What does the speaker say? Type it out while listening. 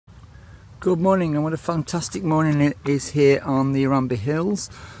Good morning, and what a fantastic morning it is here on the Urambi Hills.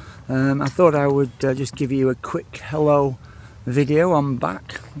 I thought I would just give you a quick hello video. I'm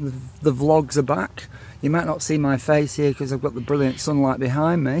back, the vlogs are back. You might not see my face here because I've got the brilliant sunlight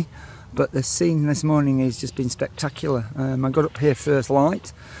behind me, but the scene this morning has just been spectacular. I got up here first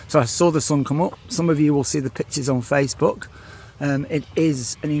light, so I saw the sun come up. Some of you will see the pictures on Facebook. It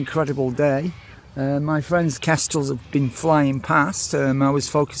is an incredible day. My friends' kestrels have been flying past. I was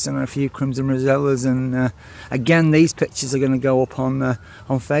focusing on a few crimson rosellas, and again these pictures are going to go up on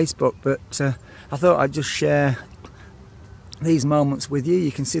Facebook, but I thought I'd just share these moments with you.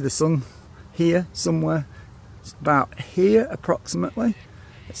 You can see the sun here somewhere, it's about here approximately.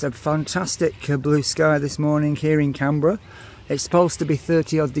 It's a fantastic blue sky this morning here in Canberra. It's supposed to be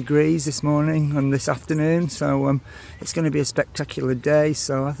 30 odd degrees this morning and this afternoon, so it's going to be a spectacular day.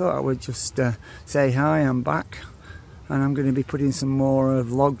 So I thought I would just say hi, I'm back, and I'm going to be putting some more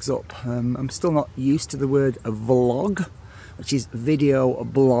vlogs up. I'm still not used to the word vlog, which is video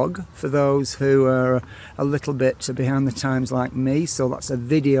blog for those who are a little bit behind the times like me. So that's a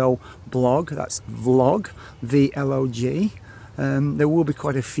video blog, that's vlog, V-L-O-G. There will be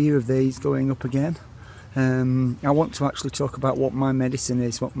quite a few of these going up again. I want to actually talk about what my medicine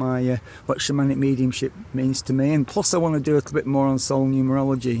is, what shamanic mediumship means to me, and plus I want to do a little bit more on soul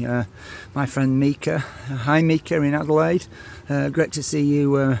numerology. My friend Mika, hi Mika in Adelaide, great to see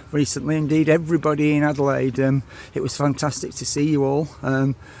you recently, indeed everybody in Adelaide. It was fantastic to see you all.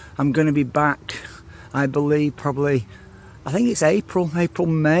 I'm going to be back, I believe, probably I think it's April,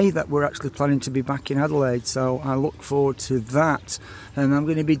 May that we're actually planning to be back in Adelaide, so I look forward to that. And I'm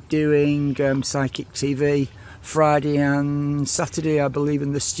going to be doing Psychic TV Friday and Saturday, I believe,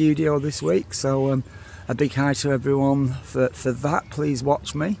 in the studio this week, so a big hi to everyone for that. Please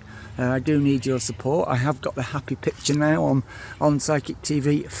watch me. I do need your support. I have got the happy picture now on Psychic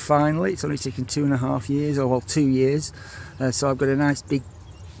TV finally. It's only taken 2.5 years, or well 2 years, so I've got a nice big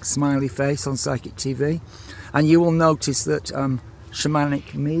smiley face on Psychic TV. And you will notice that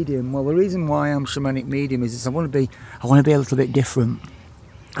Shamanic Medium. Well, the reason why I'm Shamanic Medium is I want to be a little bit different.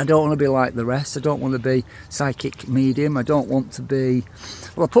 I don't want to be like the rest. I don't want to be Psychic Medium. I don't want to be,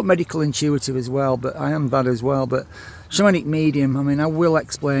 well, I put Medical Intuitive as well, but I am that as well. But Shamanic Medium, I mean, I will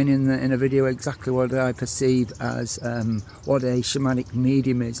explain in a video exactly what I perceive as what a Shamanic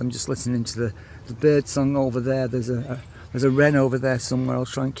Medium is. I'm just listening to the bird song over there. There's a wren over there somewhere. I'll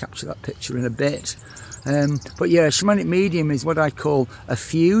try and capture that picture in a bit. But yeah, Shamanic Medium is what I call a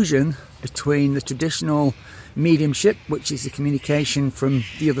fusion between the traditional mediumship, which is the communication from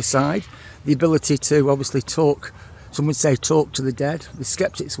the other side, the ability to obviously talk, some would say talk to the dead. The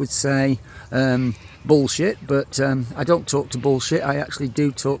skeptics would say bullshit, but I don't talk to bullshit, I actually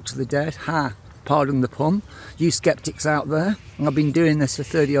do talk to the dead. Ha! Pardon the pun. You skeptics out there, I've been doing this for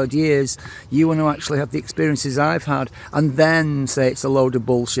 30 odd years, you want to actually have the experiences I've had and then say it's a load of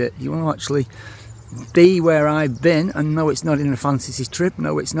bullshit. You want to actually be where I've been, and no, it's not in a fantasy trip,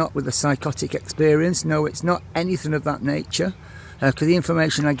 no, it's not with a psychotic experience, no, it's not anything of that nature, because the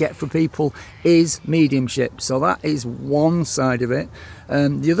information I get from people is mediumship. So that is one side of it.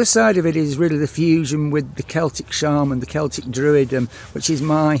 The other side of it is really the fusion with the Celtic shaman, the Celtic druid, which is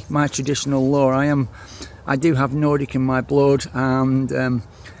my traditional lore. I do have Nordic in my blood, and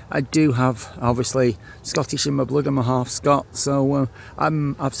I do have, obviously, Scottish in my blood. I'm a half Scot, so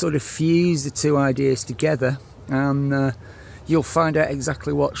I've sort of fused the two ideas together, and you'll find out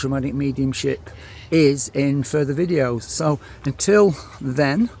exactly what Shamanic Mediumship is in further videos. So until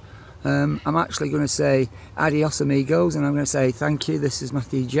then, I'm actually going to say adios amigos, and I'm going to say thank you. This is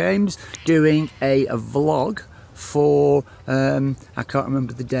Matthew James doing a vlog for, I can't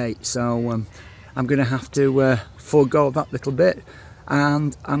remember the date, so I'm going to have to forego that little bit.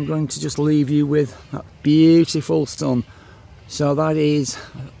 And I'm going to just leave you with that beautiful sun. So that is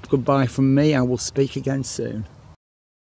goodbye from me. I will speak again soon.